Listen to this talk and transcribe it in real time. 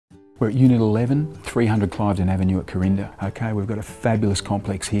We're at Unit 11, 300 Cliveden Avenue at Corinda. Okay, we've got a fabulous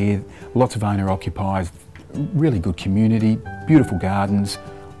complex here, lots of owner-occupiers, really good community, beautiful gardens.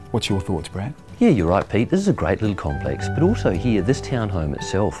 What's your thoughts, Brad? Yeah, you're right, Pete. This is a great little complex, but also here, this townhome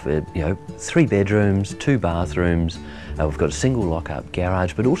itself, 3 bedrooms, 2 bathrooms. We've got a single lock-up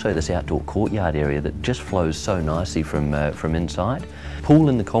garage, but also this outdoor courtyard area that just flows so nicely from inside. Pool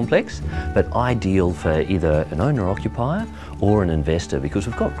in the complex, but ideal for either an owner-occupier or an investor, because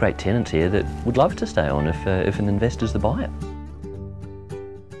we've got great tenants here that would love to stay on if an investor's the buyer.